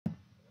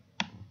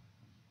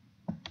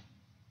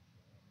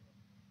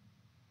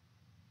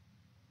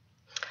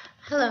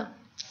Hello.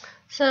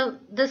 So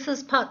this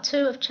is part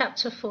 2 of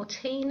chapter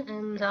 14,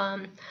 and in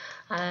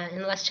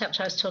the last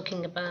chapter I was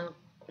talking about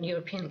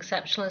European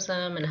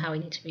exceptionalism and how we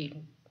need to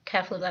be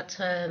careful of that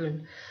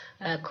term,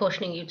 and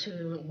cautioning you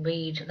to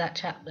read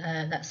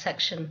that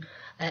section,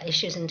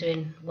 Issues in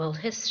Doing World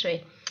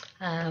History,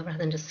 rather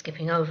than just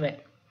skipping over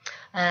it.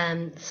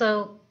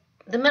 So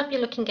the map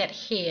you're looking at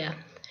here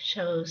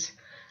shows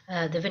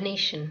the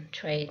Venetian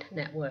trade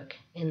network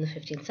in the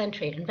 15th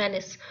century, and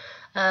Venice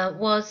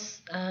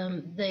was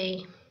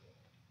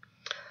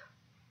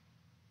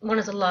one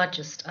of the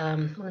largest,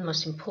 one of the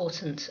most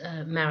important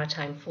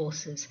maritime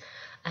forces.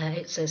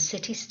 It's a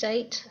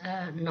city-state,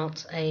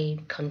 not a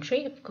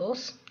country, of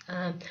course,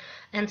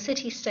 and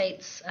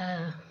city-states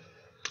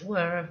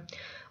were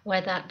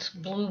where that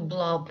blue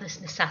blob, this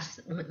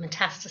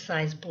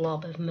metastasized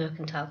blob of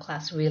mercantile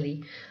class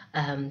really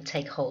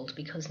take hold,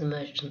 because the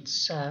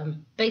merchants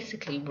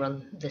basically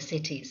run the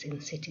cities in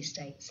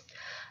city-states.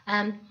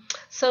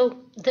 So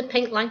the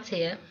pink lines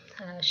here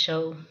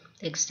show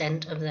the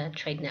extent of their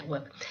trade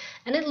network,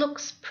 and it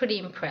looks pretty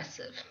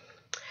impressive.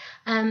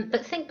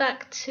 But think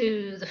back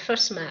to the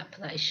first map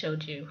that I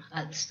showed you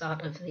at the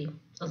start of the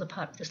other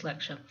part of this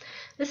lecture.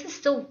 This is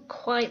still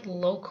quite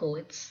local.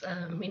 It's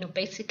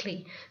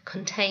basically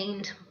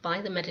contained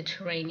by the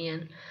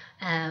Mediterranean,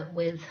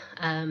 with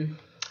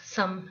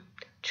some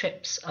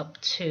trips up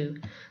to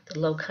the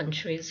Low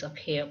Countries, up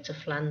here up to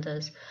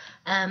Flanders,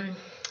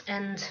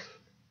 and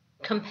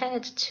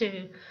compared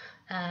to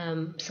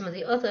some of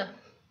the other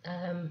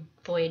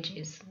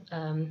voyages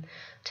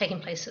taking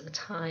place at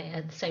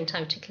the same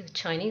time, particularly the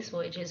Chinese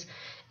voyages,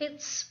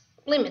 it's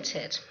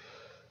limited.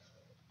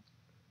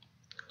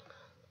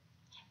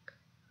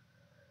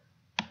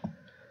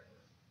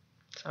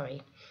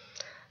 Sorry.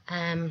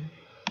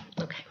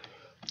 Okay.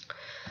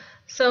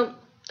 So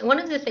one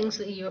of the things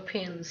that the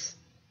Europeans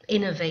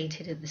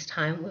innovated at this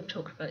time, we've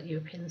talked about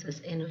Europeans as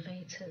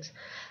innovators,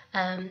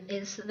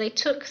 is that they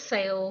took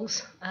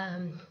sails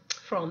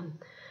from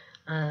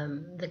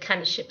the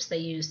kind of ships they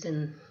used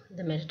in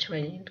the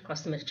Mediterranean,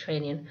 across the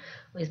Mediterranean,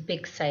 with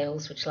big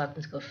sails which allowed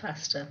them to go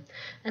faster,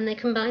 and they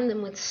combined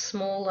them with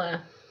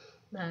smaller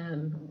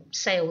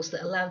sails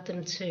that allowed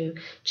them to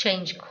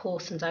change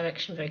course and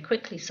direction very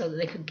quickly, so that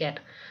they could get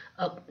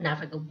up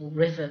navigable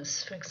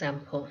rivers, for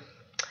example.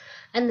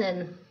 And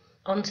then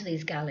onto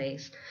these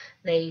galleys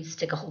they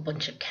stick a whole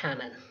bunch of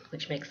cannon,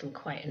 which makes them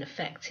quite an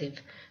effective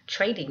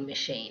trading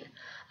machine.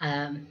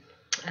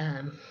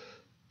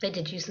 They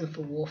did use them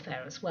for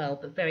warfare as well,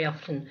 but very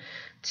often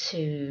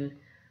to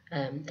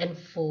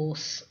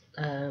enforce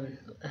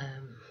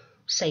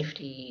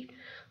safety,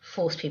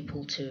 force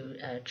people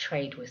to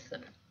trade with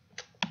them.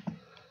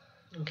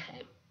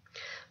 Okay.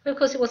 But of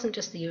course, it wasn't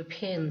just the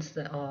Europeans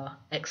that are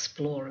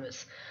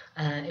explorers.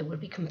 It would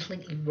be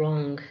completely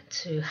wrong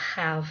to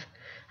have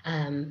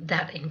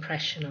that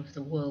impression of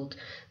the world.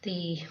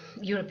 The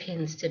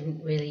Europeans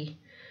didn't really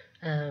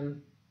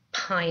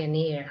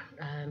pioneer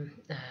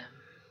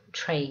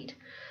trade.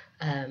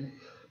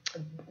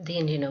 The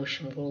Indian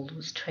Ocean world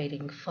was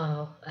trading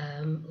far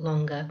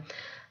longer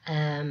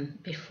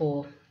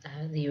before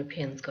the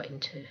Europeans got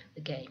into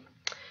the game.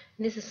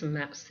 And these are some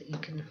maps that you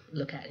can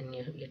look at in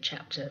your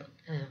chapter.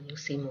 You'll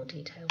see more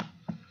detail.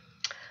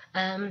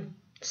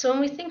 So when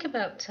we think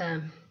about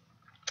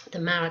the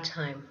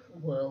maritime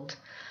world,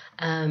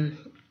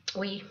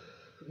 we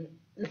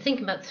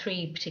think about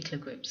three particular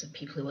groups of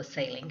people who are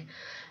sailing: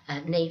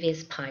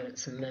 navies,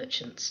 pirates, and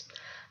merchants.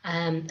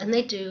 And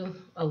they do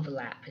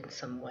overlap in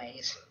some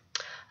ways.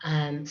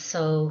 And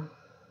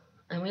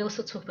we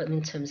also talk about them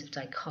in terms of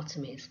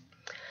dichotomies.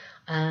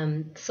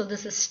 So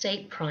there's a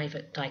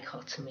state-private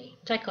dichotomy.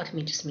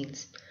 Dichotomy just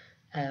means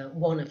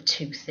one of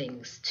two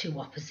things, two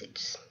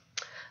opposites.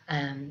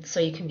 So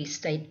you can be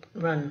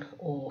state-run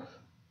or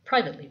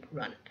privately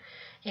run.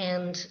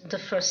 And the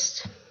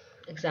first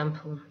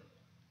example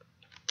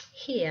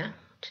here,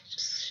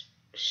 just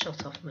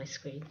shot off my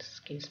screen,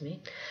 excuse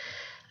me,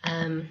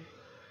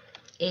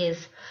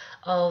 is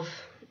of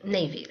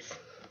navies.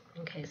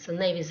 Okay, so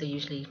navies are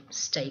usually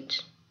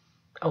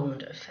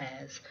state-owned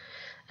affairs.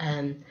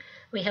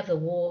 We have the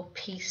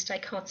war-peace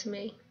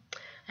dichotomy,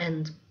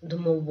 and the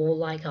more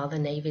warlike are the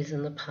navies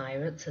and the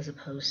pirates, as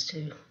opposed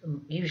to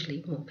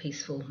usually more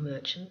peaceful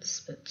merchants.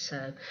 But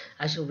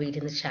as you'll read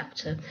in the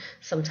chapter,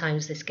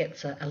 sometimes this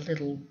gets a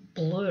little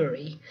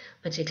blurry,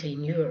 particularly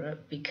in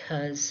Europe,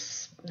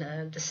 because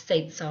the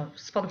states are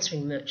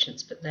sponsoring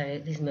merchants, but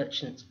these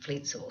merchant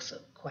fleets are also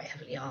quite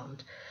heavily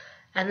armed.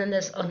 And then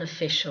there's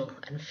unofficial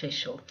and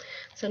official.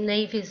 So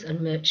navies and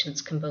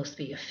merchants can both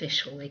be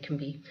official. They can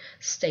be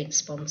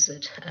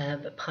state-sponsored,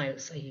 but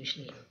pirates are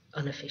usually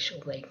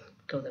unofficial. They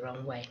go their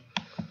own way.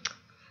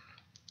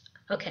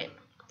 Okay,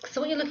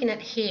 so what you're looking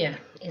at here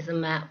is a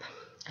map,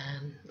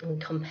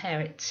 and compare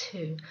it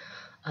to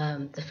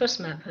the first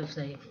map of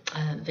the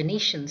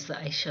Venetians that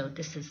I showed.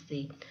 This is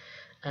the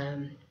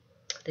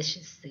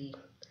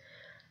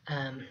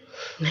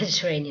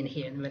Mediterranean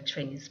here, and the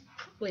Mediterranean is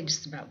probably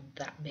just about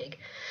that big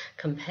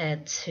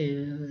compared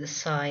to the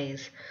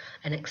size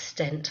and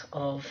extent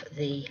of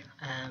the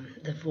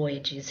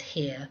voyages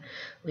here,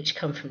 which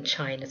come from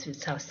China through the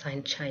South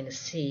China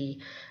Sea,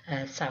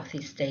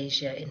 Southeast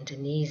Asia,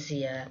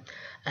 Indonesia,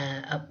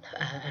 up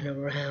and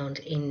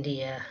around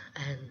India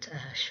and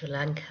Sri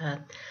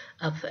Lanka,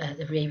 up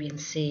the Arabian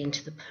Sea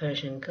into the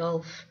Persian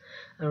Gulf,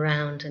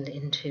 around and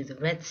into the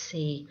Red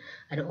Sea,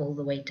 and all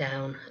the way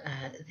down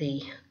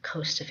the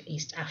coast of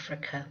East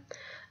Africa,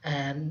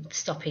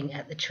 stopping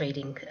at the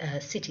trading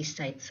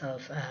city-states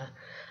of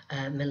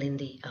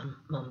Malindi and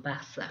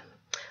Mombasa.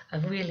 A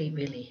really,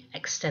 really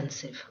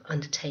extensive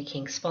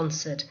undertaking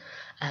sponsored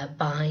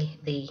by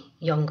the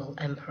Yongle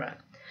Emperor.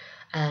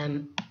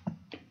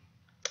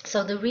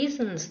 So the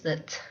reasons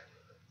that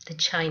the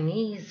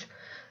Chinese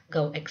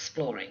go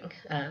exploring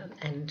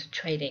and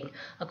trading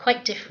are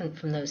quite different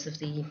from those of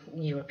the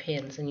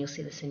Europeans, and you'll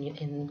see this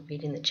in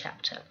reading the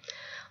chapter.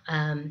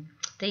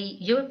 The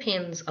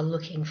Europeans are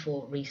looking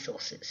for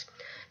resources.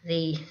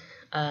 The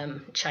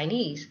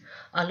Chinese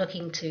are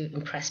looking to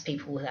impress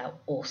people with how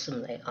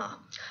awesome they are.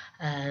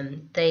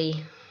 They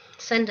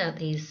send out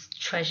these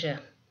treasure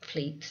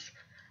fleets,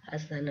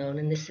 as they're known,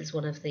 and this is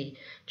one of the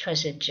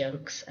treasure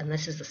junks, and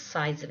this is the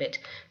size of it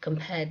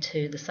compared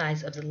to the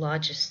size of the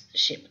largest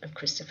ship of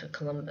Christopher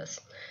Columbus.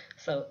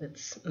 So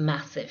it's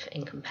massive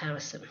in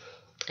comparison.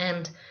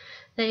 And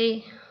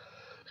they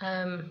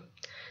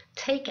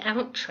take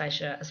out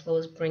treasure as well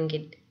as bring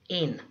it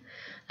in.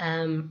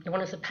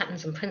 One of the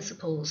patterns and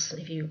principles,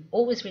 if you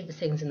always read the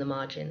things in the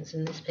margins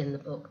in the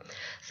book,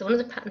 so one of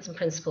the patterns and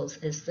principles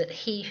is that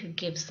he who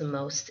gives the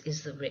most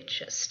is the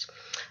richest,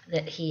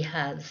 that he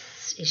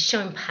is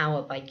shown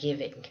power by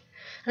giving.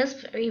 And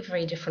that's a very,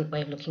 very different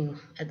way of looking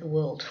at the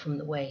world from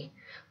the way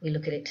we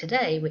look at it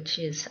today, which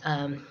is,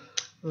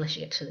 unless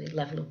you get to the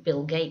level of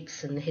Bill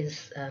Gates and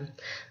his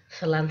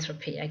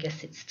philanthropy, I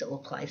guess it still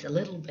applies a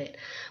little bit.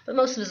 But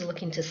most of us are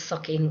looking to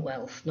suck in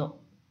wealth, not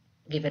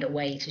give it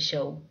away to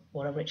show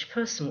what a rich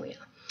person we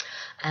are.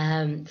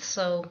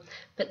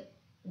 But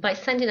by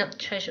sending up the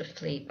treasure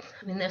fleet,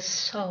 I mean, they're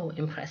so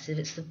impressive.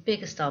 It's the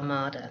biggest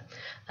armada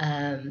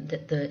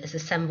that is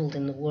assembled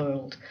in the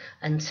world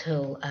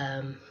until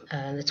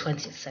the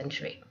 20th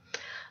century.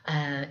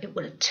 It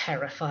would have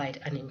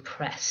terrified and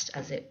impressed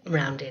as it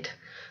rounded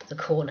the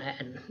corner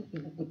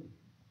and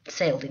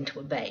sailed into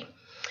a bay.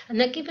 And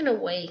they're giving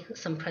away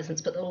some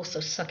presents, but they're also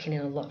sucking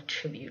in a lot of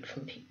tribute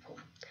from people.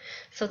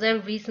 So their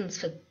reasons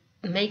for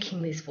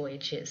making these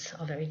voyages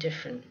are very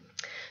different,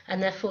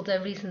 and therefore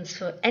their reasons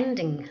for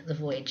ending the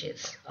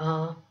voyages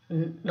are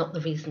not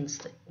the reasons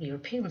that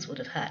Europeans would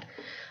have had.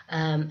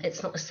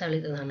 It's not necessarily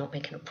that they're not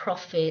making a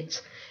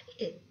profit.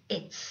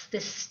 It's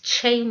this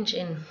change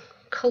in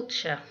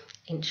culture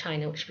in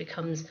China, which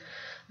becomes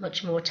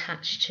much more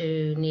attached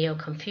to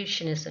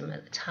Neo-Confucianism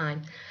at the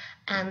time,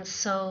 and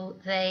so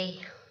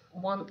they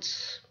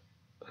want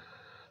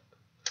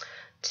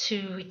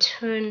to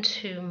return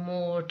to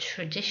more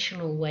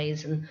traditional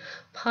ways, and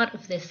part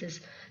of this is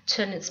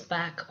turn its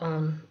back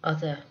on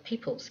other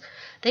peoples.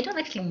 They don't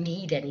actually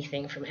need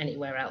anything from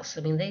anywhere else.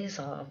 I mean, these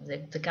are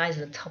the guys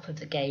at the top of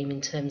the game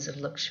in terms of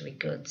luxury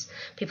goods.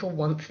 People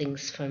want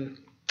things from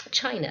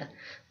China.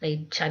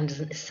 China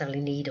doesn't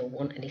necessarily need or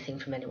want anything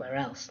from anywhere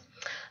else.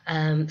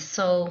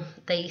 So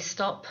they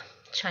stop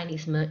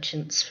Chinese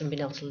merchants from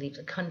being able to leave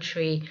the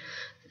country.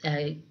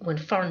 When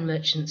foreign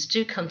merchants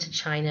do come to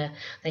China,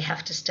 they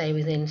have to stay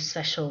within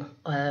special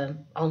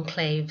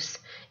enclaves.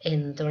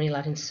 They're only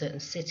allowed in certain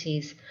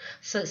cities.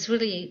 So it's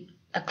really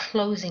a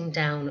closing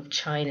down of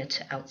China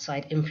to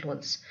outside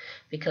influence,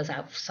 because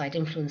outside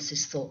influence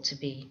is thought to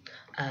be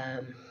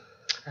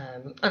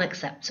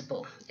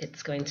unacceptable.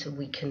 It's going to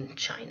weaken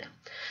China.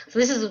 So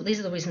these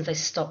are the reasons they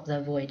stopped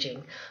their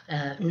voyaging,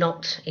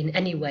 not in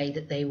any way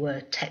that they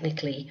were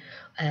technically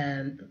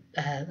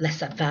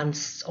less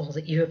advanced or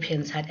that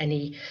Europeans had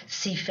any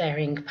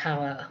seafaring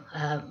power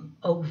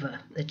over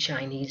the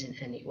Chinese in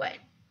any way.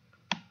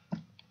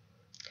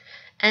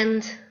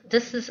 And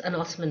this is an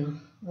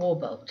Ottoman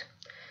warboat.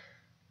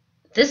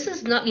 This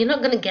is not, you're not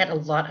going to get a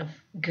lot of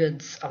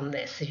goods on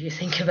this if you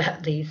think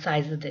about the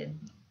size of the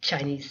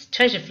Chinese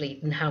treasure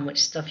fleet and how much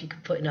stuff you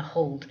could put in a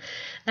hold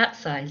that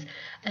size.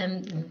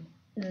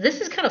 This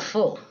is kind of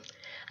full,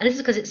 and this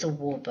is because it's a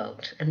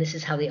warboat, and this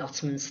is how the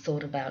Ottomans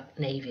thought about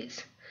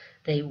navies.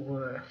 They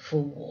were for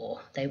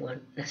war, they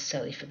weren't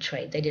necessarily for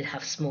trade. They did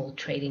have small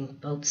trading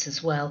boats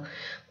as well,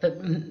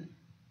 but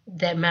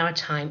their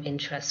maritime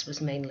interest was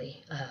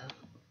mainly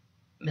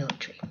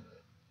military.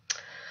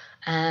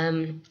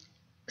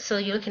 So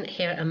you're looking at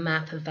here a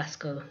map of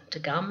Vasco da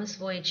Gama's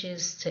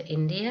voyages to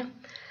India.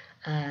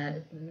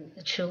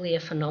 Truly a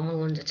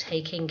phenomenal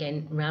undertaking,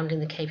 and rounding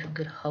the Cape of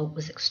Good Hope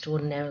was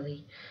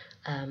extraordinarily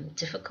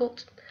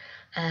difficult.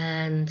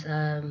 And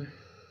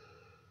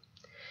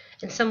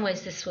in some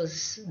ways this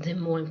was the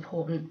more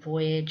important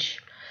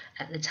voyage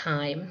at the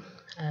time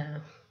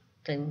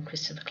than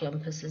Christopher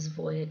Columbus's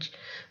voyage,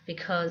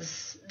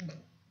 because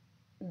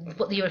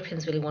what the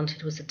Europeans really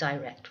wanted was a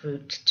direct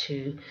route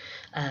to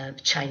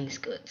Chinese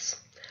goods.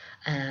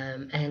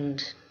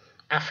 And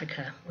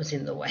Africa was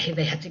in the way.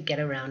 They had to get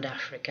around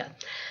Africa.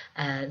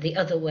 The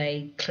other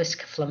way,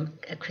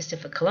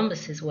 Christopher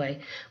Columbus's way,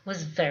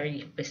 was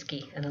very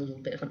risky and a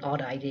little bit of an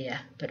odd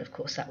idea. But of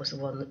course, that was the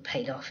one that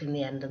paid off in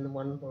the end, and the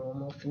one we're all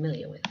more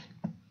familiar with.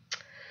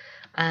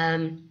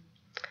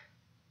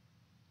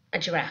 A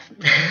giraffe.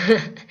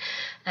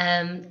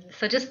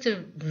 So just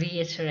to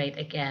reiterate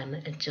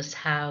again, just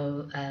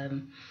how,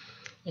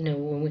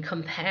 when we're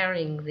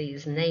comparing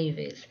these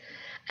navies,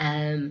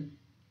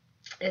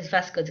 as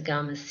Vasco da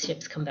Gama's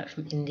ships come back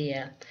from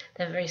India,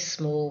 they're very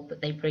small,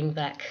 but they bring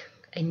back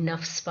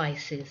enough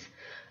spices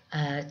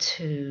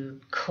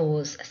to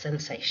cause a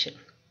sensation.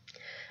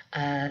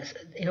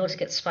 In order to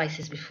get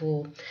spices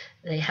before,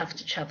 they have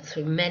to travel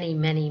through many,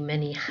 many,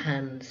 many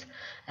hands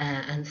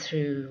and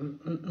through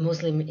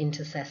Muslim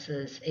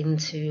intercessors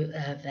into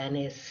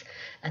Venice,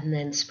 and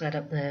then spread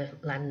up the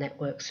land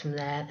networks from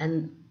there,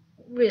 and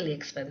really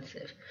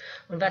expensive.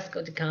 When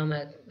Vasco da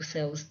Gama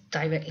sails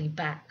directly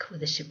back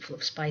with a ship full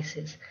of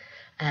spices,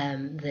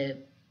 the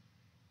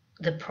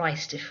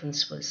price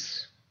difference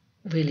was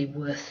really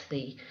worth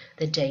the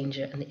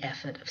danger and the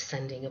effort of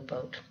sending a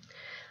boat.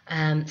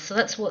 So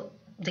that's what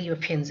the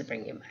Europeans are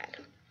bringing back.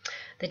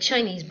 The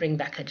Chinese bring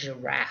back a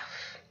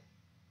giraffe.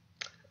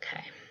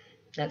 Okay,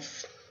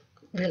 that's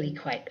really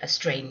quite a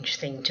strange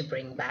thing to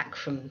bring back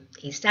from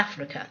East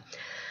Africa.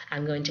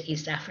 I'm going to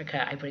East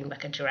Africa, I bring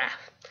back a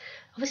giraffe.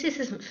 Obviously, this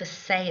isn't for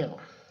sale.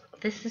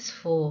 This is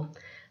for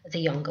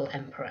the Yongle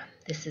Emperor.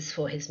 This is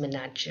for his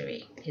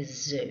menagerie,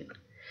 his zoo.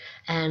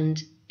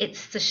 And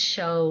it's to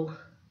show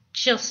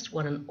just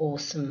what an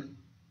awesome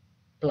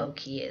bloke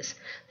he is,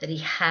 that he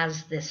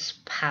has this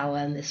power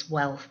and this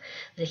wealth,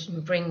 that he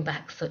can bring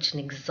back such an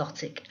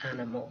exotic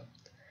animal.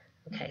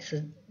 Okay,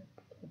 so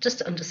just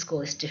to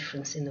underscore this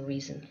difference in the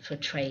reason for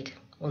trade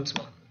once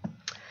more.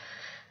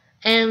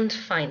 And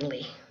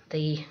finally,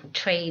 the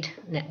trade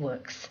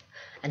networks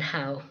and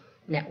how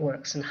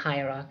networks and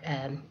hierarchies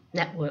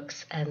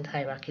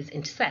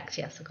intersect.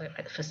 Yes, I got it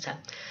right the first time.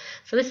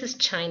 So this is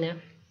China,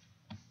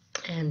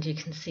 and you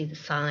can see the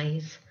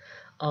size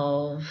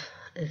of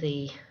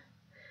the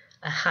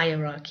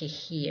hierarchy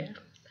here,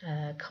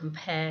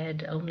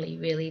 compared only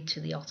really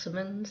to the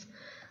Ottomans,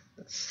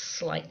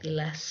 slightly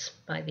less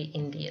by the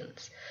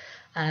Indians.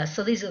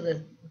 So these are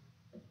the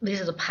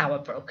power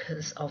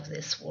brokers of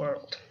this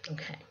world.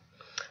 Okay,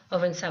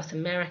 over in South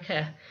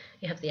America,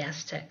 you have the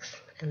Aztecs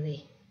and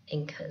the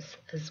Incas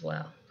as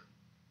well.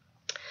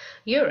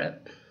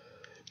 Europe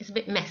is a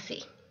bit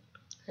messy,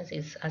 as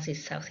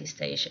is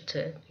Southeast Asia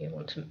too. You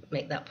want to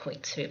make that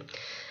point too.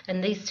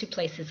 And these two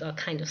places are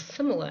kind of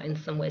similar in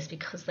some ways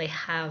because they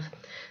have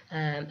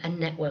a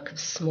network of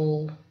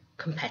small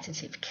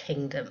competitive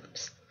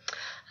kingdoms.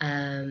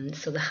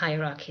 So the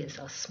hierarchies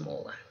are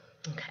smaller.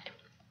 Okay.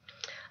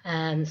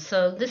 And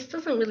so this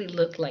doesn't really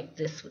look like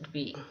this would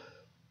be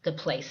the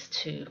place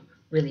to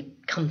really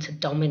come to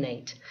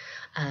dominate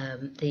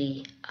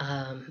the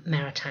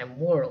maritime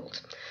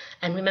world.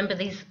 And remember,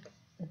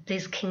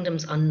 these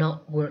kingdoms are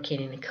not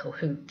working in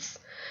cahoots.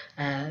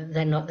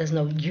 There's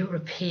no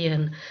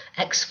European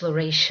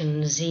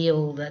exploration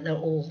zeal that they're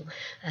all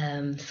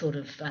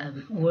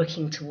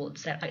working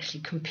towards. They're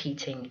actually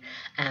competing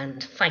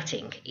and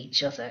fighting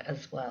each other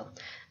as well.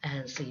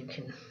 And so you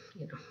can,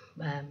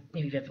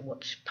 maybe you've ever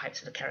watched Pirates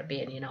of the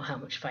Caribbean, you know how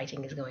much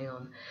fighting is going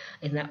on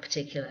in that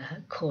particular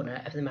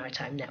corner of the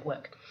maritime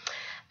network.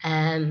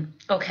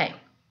 Okay,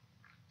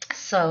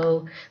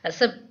 so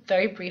that's a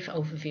very brief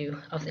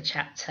overview of the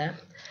chapter.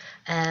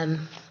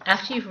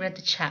 After you've read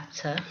the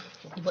chapter,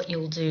 what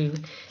you'll do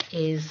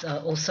is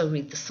also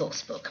read the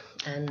source book.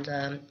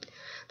 And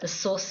the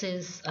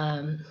sources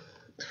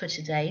for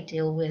today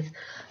deal with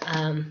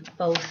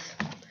both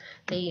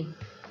the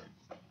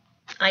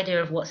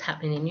idea of what's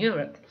happening in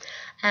Europe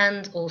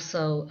and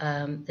also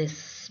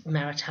this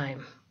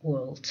maritime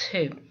world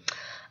too.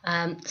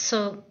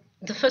 So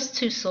the first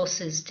two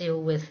sources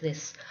deal with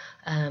this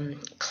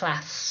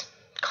class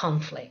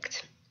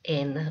conflict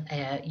in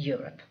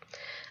Europe.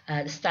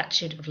 The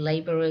Statute of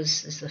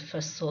Labourers is the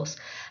first source,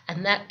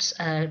 and that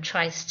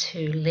tries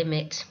to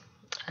limit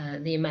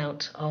the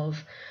amount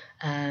of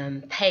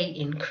pay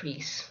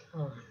increase,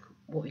 or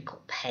what we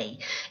call pay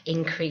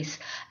increase,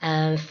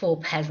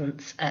 for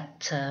peasants at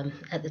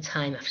the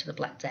time after the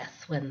Black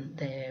Death, when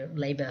their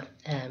labour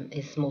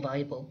is more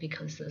valuable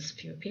because there's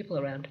fewer people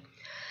around.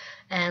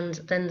 And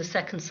then the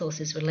second source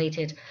is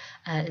related.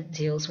 It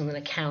deals with an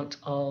account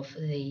of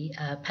the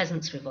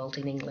Peasants' Revolt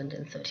in England in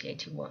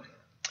 1381.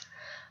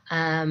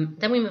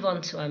 Then we move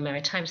on to our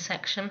maritime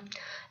section,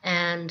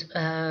 and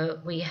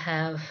we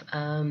have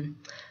an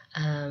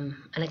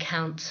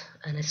account,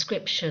 an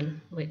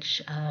inscription,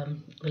 which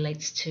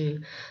relates to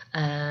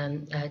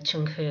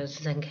Chung He's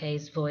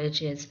Zenkei's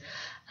voyages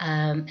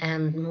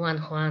and Muan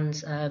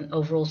Huan's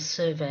overall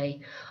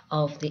survey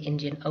of the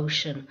Indian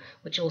Ocean,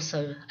 which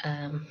also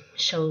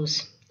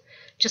shows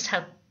just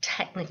how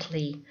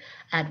technically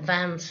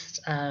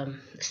advanced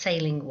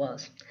sailing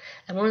was.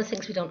 And one of the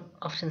things we don't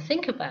often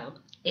think about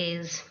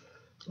is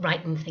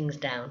writing things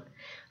down,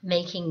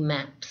 making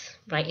maps,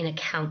 writing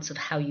accounts of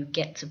how you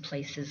get to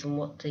places and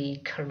what the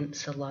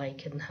currents are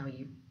like and how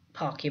you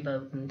park your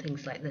boat and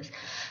things like this.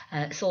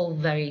 It's all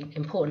very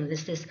important.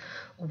 There's this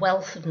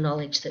wealth of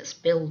knowledge that's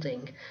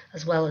building,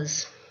 as well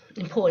as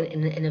important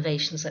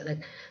innovations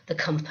like the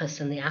compass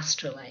and the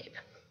astrolabe.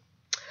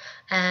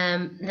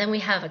 Then we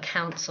have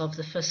accounts of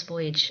the first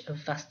voyage of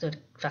Vasco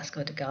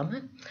da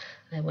Gama,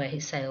 where he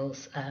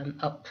sails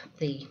up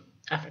the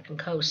African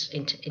coast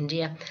into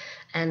India,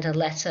 and a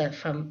letter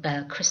from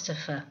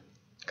Christopher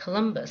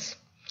Columbus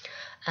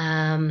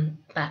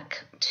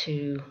back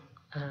to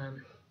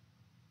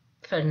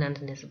Ferdinand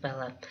and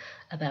Isabella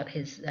about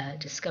his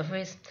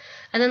discoveries.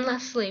 And then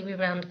lastly, we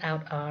round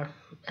out our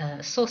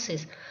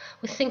sources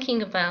with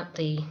thinking about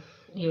the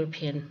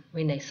European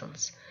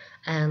Renaissance,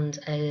 and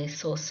a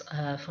source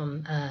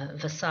from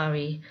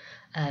Vasari,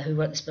 who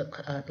wrote this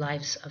book,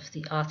 Lives of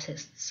the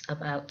Artists,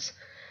 about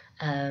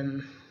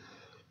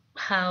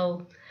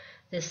how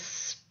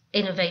this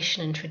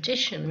innovation and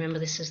tradition, remember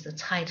this is the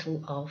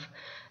title of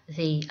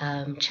the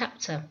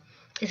chapter,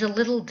 is a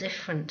little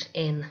different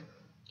in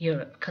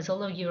Europe, because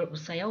although Europe would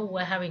say, oh,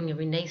 we're having a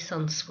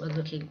renaissance, we're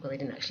looking, well, they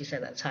didn't actually say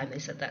that at the time, they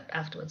said that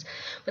afterwards,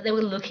 but they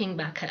were looking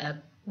back at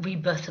a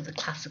rebirth of the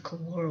classical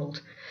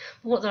world.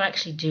 But what they're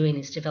actually doing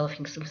is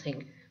developing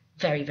something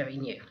very, very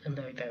new and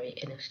very, very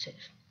innovative.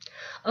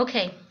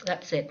 Okay,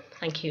 that's it.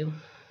 Thank you.